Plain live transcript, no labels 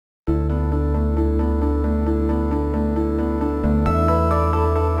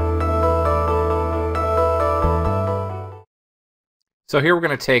So here we're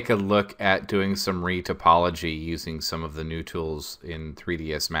going to take a look at doing some retopology using some of the new tools in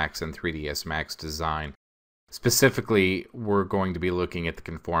 3ds Max and 3ds Max Design. Specifically, we're going to be looking at the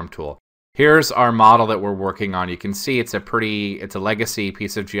Conform tool. Here's our model that we're working on. You can see it's a legacy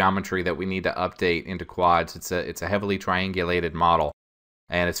piece of geometry that we need to update into quads. It's a heavily triangulated model,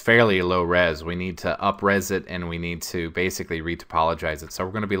 and it's fairly low res. We need to up-res it, and we need to basically retopologize it. So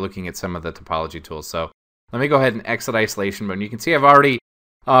we're going to be looking at some of the topology tools. So let me go ahead and exit isolation mode. And you can see I've already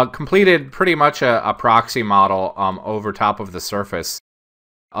completed pretty much a proxy model over top of the surface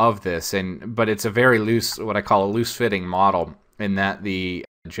of this, but it's a very loose, what I call a loose-fitting model, in that the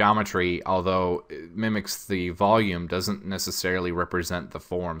geometry, although it mimics the volume, doesn't necessarily represent the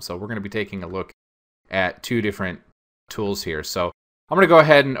form. So we're going to be taking a look at two different tools here. So I'm going to go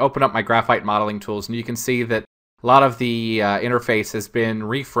ahead and open up my graphite modeling tools, and you can see that a lot of the interface has been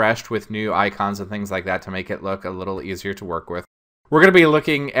refreshed with new icons and things like that to make it look a little easier to work with. We're going to be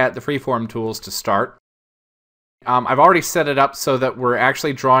looking at the freeform tools to start. I've already set it up so that we're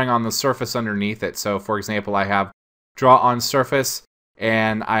actually drawing on the surface underneath it. So for example, I have draw on surface,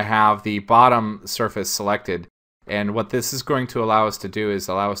 and I have the bottom surface selected. And what this is going to allow us to do is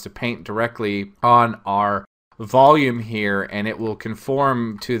allow us to paint directly on our volume here, and it will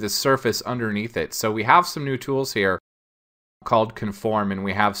conform to the surface underneath it. So we have some new tools here called Conform, and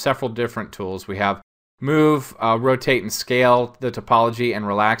we have several different tools. We have move, rotate, and scale the topology, and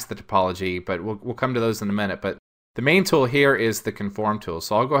relax the topology, but we'll come to those in a minute. But the main tool here is the Conform tool.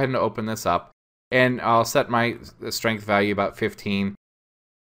 So I'll go ahead and open this up, and I'll set my strength value about 15.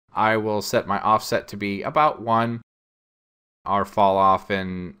 I will set my offset to be about 1. Our fall off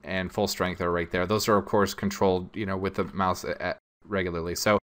and full strength are right there. Those are of course controlled, with the mouse regularly.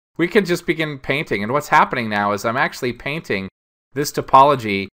 So we can just begin painting. And what's happening now is I'm actually painting this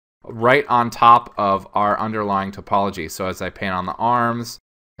topology right on top of our underlying topology. So as I paint on the arms,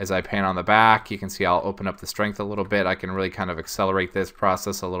 as I paint on the back, you can see I'll open up the strength a little bit. I can really kind of accelerate this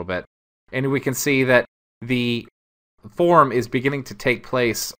process a little bit. And we can see that the form is beginning to take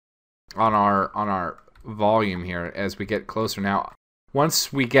place on our volume here as we get closer. Now,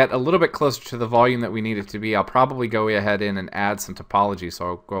 once we get a little bit closer to the volume that we need it to be, I'll probably go ahead and add some topology. So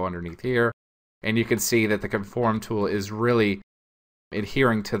I'll go underneath here, and you can see that the Conform tool is really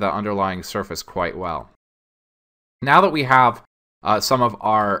adhering to the underlying surface quite well. Now that we have some of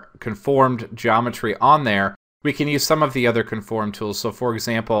our conformed geometry on there, we can use some of the other Conform tools. So for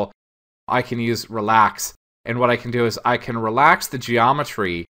example, I can use relax, and what I can do is I can relax the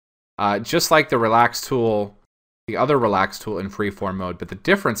geometry just like the relax tool, the other relax tool in freeform mode, but the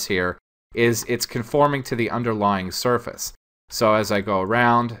difference here is it's conforming to the underlying surface. So as I go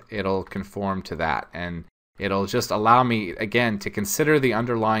around, it'll conform to that, and it'll just allow me, again, to consider the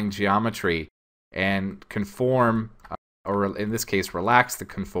underlying geometry and conform, or in this case, relax the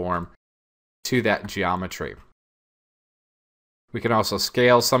conform to that geometry. We can also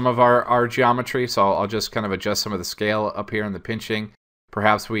scale some of our geometry, so I'll just kind of adjust some of the scale up here in the pinching.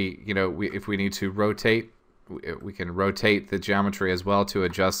 Perhaps if we need to rotate, we can rotate the geometry as well to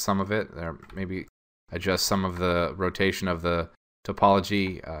adjust some of it, or maybe adjust some of the rotation of the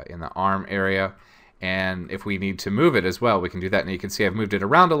topology in the arm area. And if we need to move it as well, we can do that. And you can see I've moved it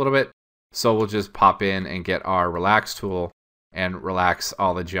around a little bit, so we'll just pop in and get our relax tool and relax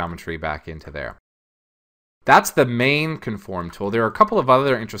all the geometry back into there. That's the main Conform tool. There are a couple of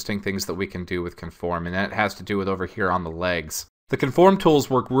other interesting things that we can do with Conform, and that has to do with over here on the legs. The Conform tools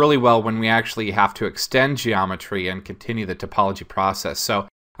work really well when we actually have to extend geometry and continue the topology process. So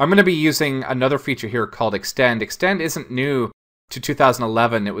I'm going to be using another feature here called Extend. Extend isn't new to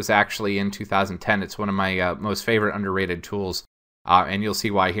 2011. It was actually in 2010. It's one of my most favorite underrated tools, and you'll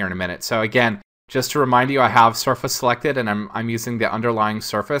see why here in a minute. So again, just to remind you, I have surface selected, and I'm using the underlying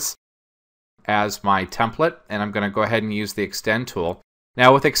surface as my template, and I'm going to go ahead and use the Extend tool.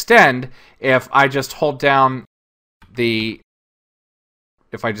 Now with Extend, if I just hold down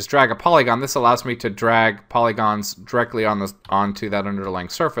if I just drag a polygon, this allows me to drag polygons directly onto that underlying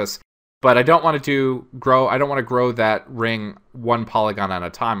surface. But I don't want to grow that ring one polygon at a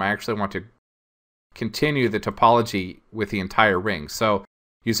time. I actually want to continue the topology with the entire ring. So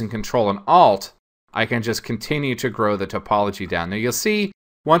using Control and Alt, I can just continue to grow the topology down. Now you'll see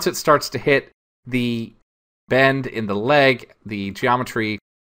once it starts to hit the bend in the leg, the geometry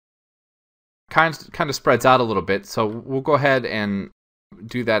kind of spreads out a little bit. So we'll go ahead and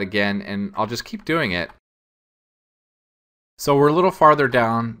do that again, and I'll just keep doing it. So we're a little farther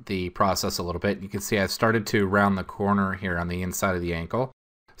down the process a little bit. You can see I've started to round the corner here on the inside of the ankle.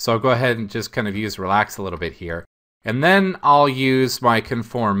 So I'll go ahead and just kind of use relax a little bit here. And then I'll use my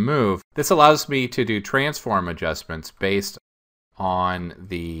Conform move. This allows me to do transform adjustments based on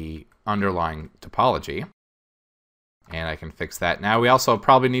the underlying topology. And I can fix that. Now we also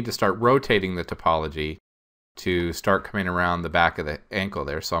probably need to start rotating the topology to start coming around the back of the ankle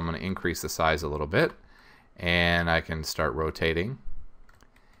there. So I'm going to increase the size a little bit. And I can start rotating.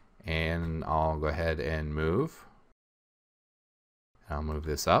 And I'll go ahead and move. I'll move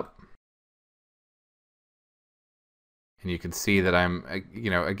this up. And you can see that I'm,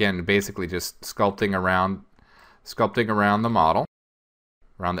 again, basically just sculpting around the model,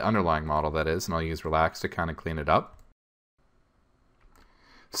 around the underlying model, that is. And I'll use Relax to kind of clean it up.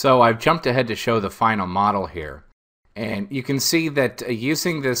 So I've jumped ahead to show the final model here. And you can see that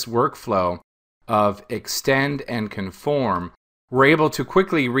using this workflow of extend and conform, we're able to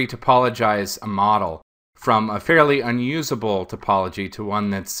quickly retopologize a model from a fairly unusable topology to one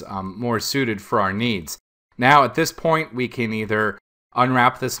that's more suited for our needs. Now at this point we can either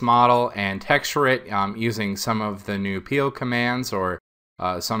unwrap this model and texture it using some of the new peel commands or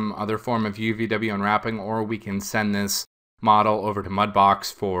some other form of UVW unwrapping, or we can send this model over to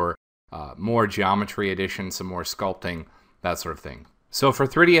Mudbox for more geometry addition, some more sculpting, that sort of thing. So for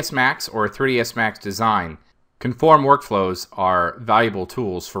 3ds Max or 3ds Max Design, Conform workflows are valuable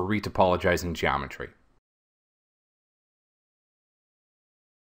tools for retopologizing geometry.